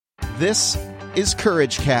This is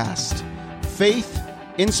Courage Cast. Faith,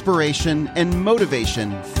 inspiration, and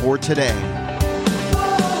motivation for today.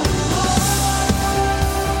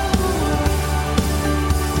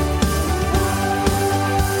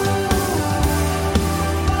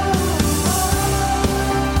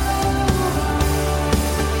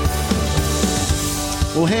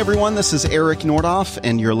 Well, hey everyone, this is Eric Nordoff,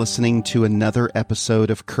 and you're listening to another episode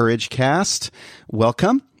of Courage Cast.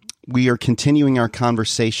 Welcome. We are continuing our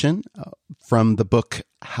conversation from the book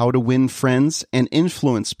How to Win Friends and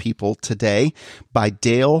Influence People today by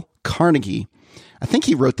Dale Carnegie. I think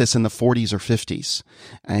he wrote this in the 40s or 50s,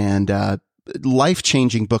 and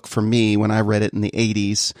life-changing book for me when I read it in the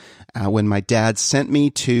 80s, when my dad sent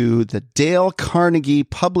me to the Dale Carnegie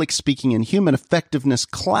Public Speaking and Human Effectiveness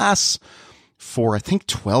class for, I think,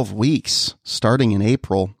 12 weeks, starting in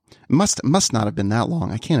April. It must not have been that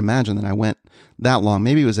long. I can't imagine that I went that long.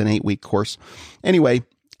 Maybe it was an 8-week course. Anyway,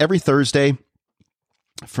 every Thursday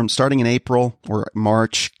from starting in April or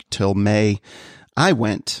March till May, I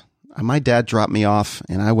went. My dad dropped me off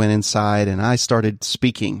and I went inside and I started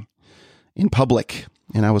speaking in public.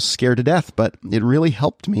 And I was scared to death, but it really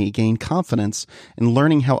helped me gain confidence in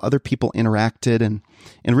learning how other people interacted and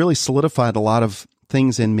really solidified a lot of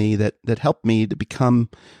things in me that helped me to become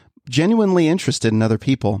genuinely interested in other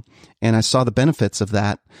people. And I saw the benefits of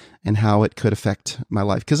that and how it could affect my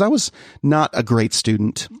life. Because I was not a great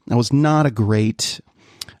student. I was not a great,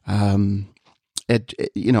 I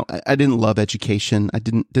didn't love education. I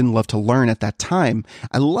didn't love to learn at that time.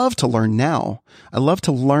 I love to learn now. I love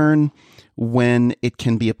to learn when it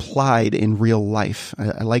can be applied in real life.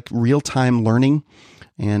 I like real-time learning.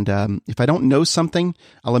 And if I don't know something,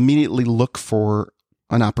 I'll immediately look for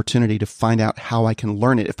an opportunity to find out how I can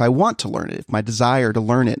learn it. If I want to learn it, if my desire to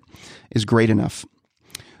learn it is great enough.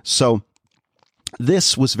 So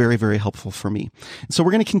this was very, very helpful for me. So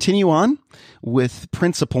we're going to continue on with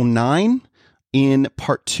Principle 9 in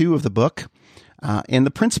Part 2 of the book. And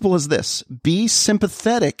the principle is this: be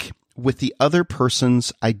sympathetic with the other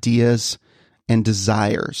person's ideas and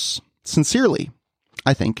desires. Sincerely,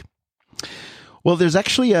 I think. Well, there's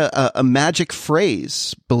actually a magic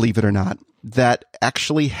phrase, believe it or not, that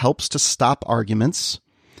actually helps to stop arguments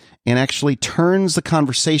and actually turns the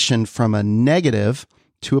conversation from a negative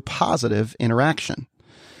to a positive interaction,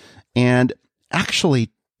 and actually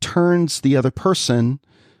turns the other person.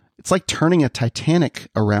 It's like turning a Titanic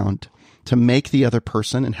around to make the other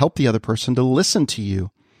person and help the other person to listen to you,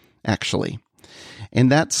 actually.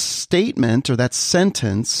 And that statement or that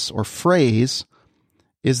sentence or phrase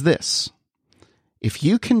is this: if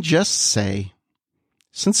you can just say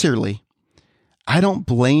sincerely, I don't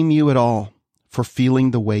blame you at all for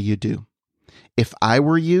feeling the way you do. If I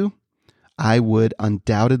were you, I would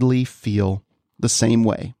undoubtedly feel the same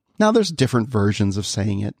way. Now, there's different versions of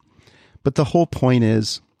saying it, but the whole point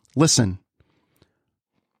is, listen,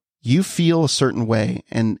 you feel a certain way,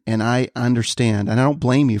 and I understand, and I don't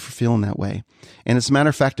blame you for feeling that way. And as a matter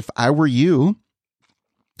of fact, if I were you,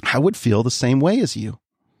 I would feel the same way as you.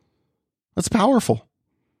 That's powerful.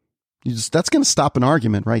 That's going to stop an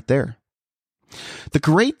argument right there. The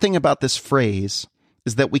great thing about this phrase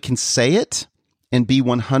is that we can say it and be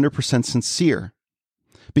 100% sincere.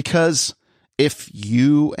 Because if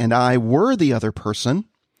you and I were the other person,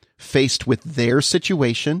 faced with their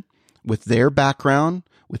situation, with their background,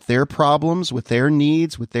 with their problems, with their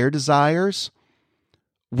needs, with their desires,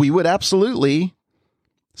 we would absolutely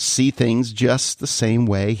see things just the same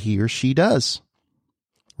way he or she does.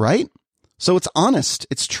 Right? So it's honest.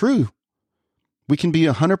 It's true. We can be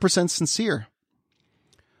 100% sincere.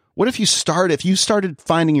 What if you started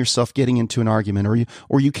finding yourself getting into an argument,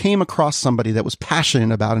 or you came across somebody that was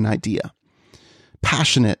passionate about an idea,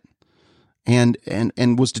 passionate and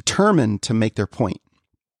was determined to make their point,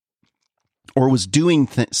 or was doing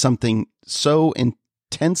something so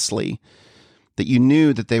intensely that you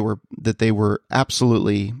knew that they were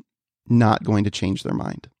absolutely not going to change their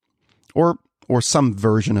mind, or some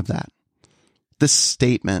version of that. This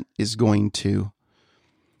statement is going to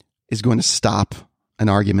stop an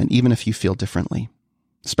argument, even if you feel differently,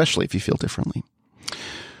 especially if you feel differently.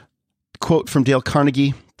 Quote from Dale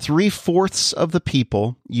Carnegie: 3/4 of the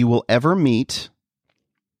people you will ever meet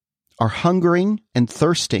are hungering and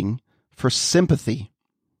thirsting for sympathy.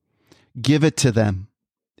 Give it to them,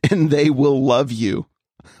 and they will love you.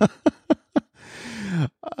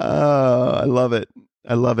 I love it.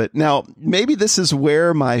 I love it. Now, maybe this is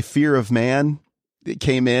where my fear of man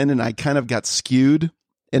came in, and I kind of got skewed.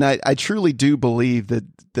 And I truly do believe that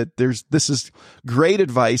this is great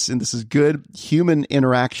advice and this is good human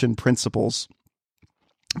interaction principles.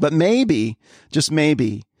 But maybe, just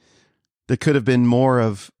maybe, there could have been more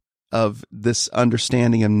of of this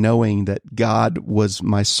understanding of knowing that God was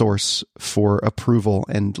my source for approval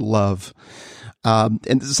and love. And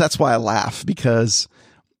that's why I laugh, because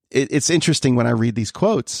it's interesting when I read these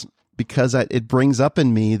quotes, because it brings up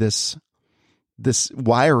in me this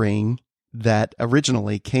wiring that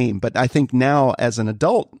originally came. But I think now as an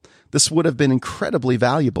adult, this would have been incredibly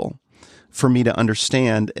valuable for me to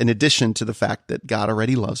understand, in addition to the fact that God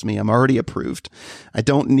already loves me. I'm already approved. I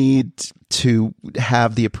don't need to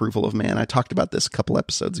have the approval of man. I talked about this a couple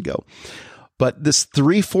episodes ago. But this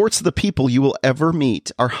 3/4 of the people you will ever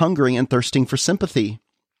meet are hungering and thirsting for sympathy,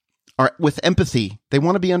 are with empathy. They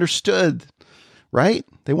want to be understood, right?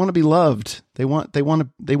 They want to be loved. They want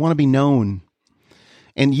to be known.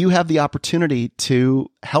 And you have the opportunity to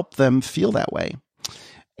help them feel that way.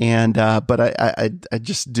 And but I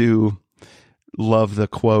just do love the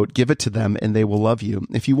quote, give it to them and they will love you.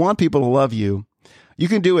 If you want people to love you, you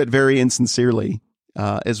can do it very insincerely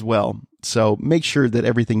as well. So make sure that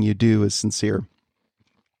everything you do is sincere.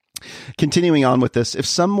 Continuing on with this, if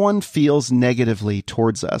someone feels negatively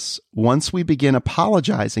towards us, once we begin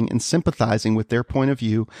apologizing and sympathizing with their point of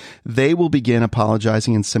view, they will begin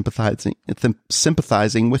apologizing and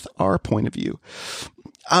sympathizing with our point of view.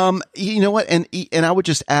 You know what? And I would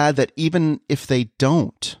just add that even if they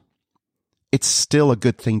don't, it's still a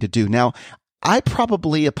good thing to do. Now, I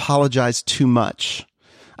probably apologize too much.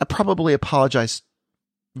 I probably apologize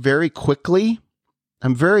very quickly.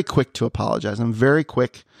 I'm very quick to apologize. I'm very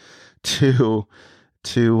quick to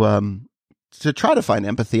try to find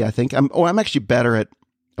empathy. I think I'm actually better at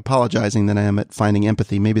apologizing than I am at finding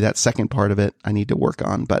empathy. Maybe that second part of it I need to work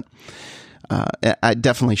on, but I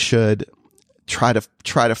definitely should try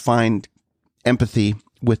to find empathy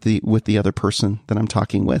with the other person that I'm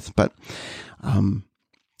talking with. But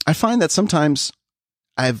I find that sometimes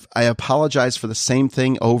I apologize for the same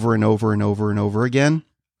thing over and over and over and over again.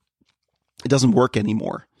 It doesn't work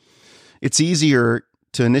anymore. It's easier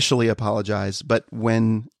to initially apologize, but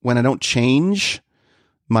when I don't change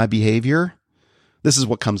my behavior, this is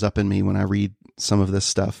what comes up in me when I read some of this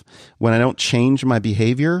stuff. When I don't change my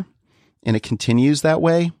behavior and it continues that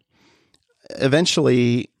way,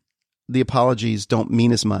 eventually the apologies don't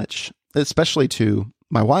mean as much, especially to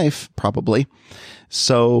my wife, probably.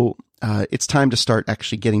 So it's time to start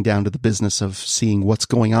actually getting down to the business of seeing what's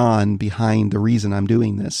going on behind the reason I'm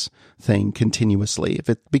doing this thing continuously. If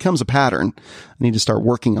it becomes a pattern, I need to start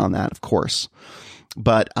working on that, of course.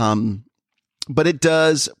 But it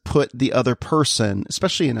does put the other person,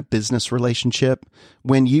 especially in a business relationship,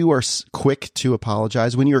 when you are quick to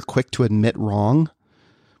apologize, when you're quick to admit wrong,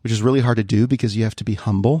 which is really hard to do because you have to be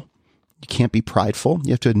humble. You can't be prideful.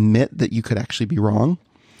 You have to admit that you could actually be wrong.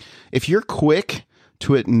 If you're quick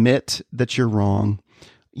to admit that you're wrong,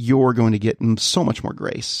 you're going to get so much more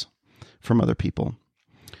grace from other people.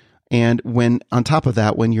 And when, on top of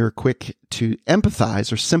that, when you're quick to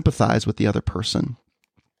empathize or sympathize with the other person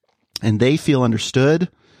and they feel understood,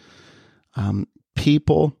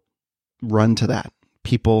 people run to that.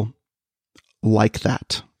 People like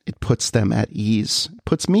that. It puts them at ease. It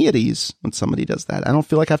puts me at ease when somebody does that. I don't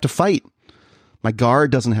feel like I have to fight. My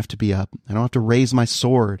guard doesn't have to be up. I don't have to raise my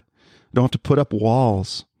sword. I don't have to put up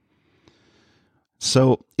walls.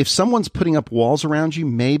 So if someone's putting up walls around you,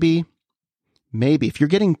 maybe if you're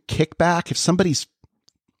getting kickback, if somebody's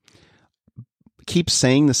keeps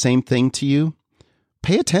saying the same thing to you,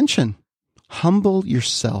 pay attention. Humble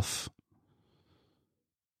yourself.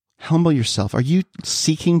 Humble yourself. Are you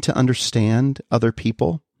seeking to understand other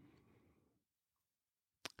people?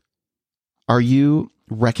 Are you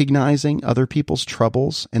recognizing other people's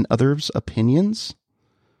troubles and others' opinions?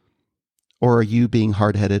 Or are you being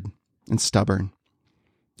hard-headed and stubborn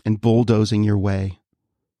and bulldozing your way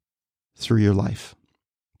through your life?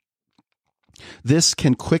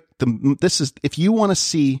 If you want to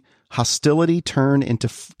see hostility turn into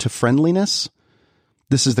friendliness,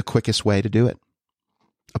 this is the quickest way to do it.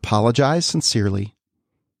 Apologize sincerely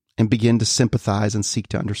and begin to sympathize and seek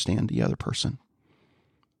to understand the other person.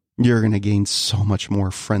 You're going to gain so much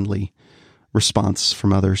more friendly response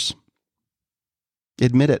from others.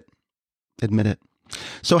 Admit it. Admit it.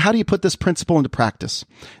 So how do you put this principle into practice?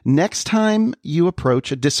 Next time you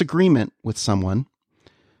approach a disagreement with someone,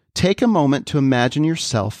 take a moment to imagine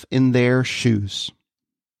yourself in their shoes.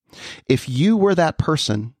 If you were that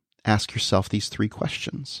person, ask yourself these 3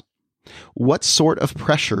 questions. What sort of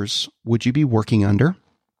pressures would you be working under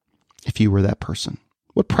if you were that person?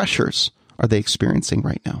 What pressures are they experiencing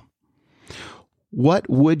right now? What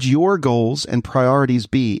would your goals and priorities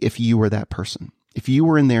be if you were that person? If you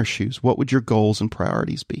were in their shoes, what would your goals and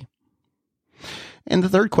priorities be? And the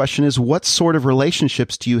third question is, what sort of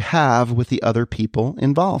relationships do you have with the other people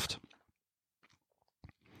involved?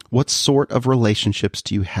 What sort of relationships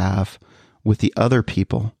do you have with the other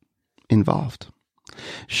people involved?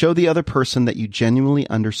 Show the other person that you genuinely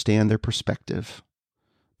understand their perspective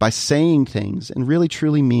by saying things and really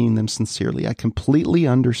truly meaning them sincerely. I completely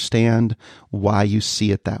understand why you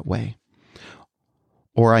see it that way.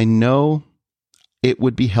 Or I know it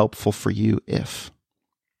would be helpful for you if.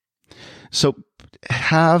 So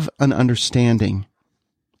have an understanding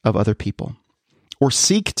of other people, or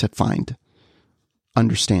seek to find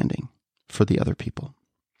understanding for the other people.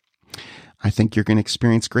 I think you're going to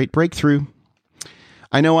experience great breakthrough.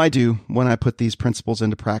 I know I do when I put these principles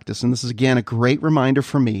into practice. And this is, again, a great reminder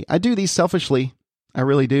for me. I do these selfishly. I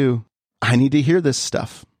really do. I need to hear this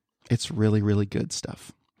stuff. It's really, really good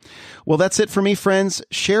stuff. Well, that's it for me, friends.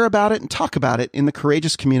 Share about it and talk about it in the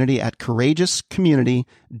Courageous Community at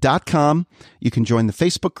courageouscommunity.com. You can join the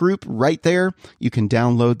Facebook group right there. You can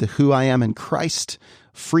download the Who I Am in Christ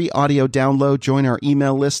free audio download. Join our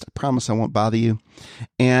email list. I promise I won't bother you.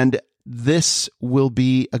 And this will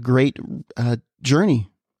be a great journey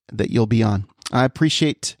that you'll be on. I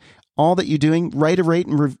appreciate all that you're doing. Write a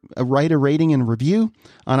rating and review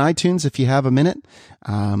on iTunes if you have a minute.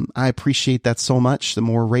 I appreciate that so much. The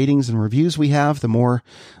more ratings and reviews we have, the more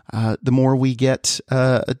we get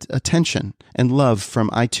attention and love from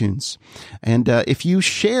iTunes. And if you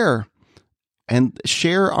share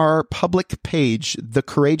our public page, The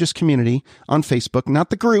Courageous Community, on Facebook, not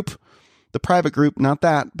the group, the private group, not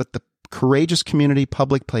that, but the Courageous Community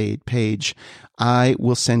public page, I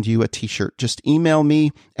will send you a t-shirt. Just email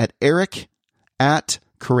me at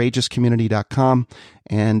eric@courageouscommunity.com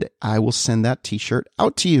and I will send that t-shirt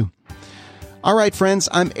out to you. All right, friends,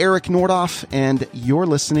 I'm Eric Nordoff and you're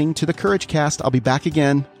listening to the Courage Cast. I'll be back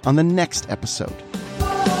again on the next episode.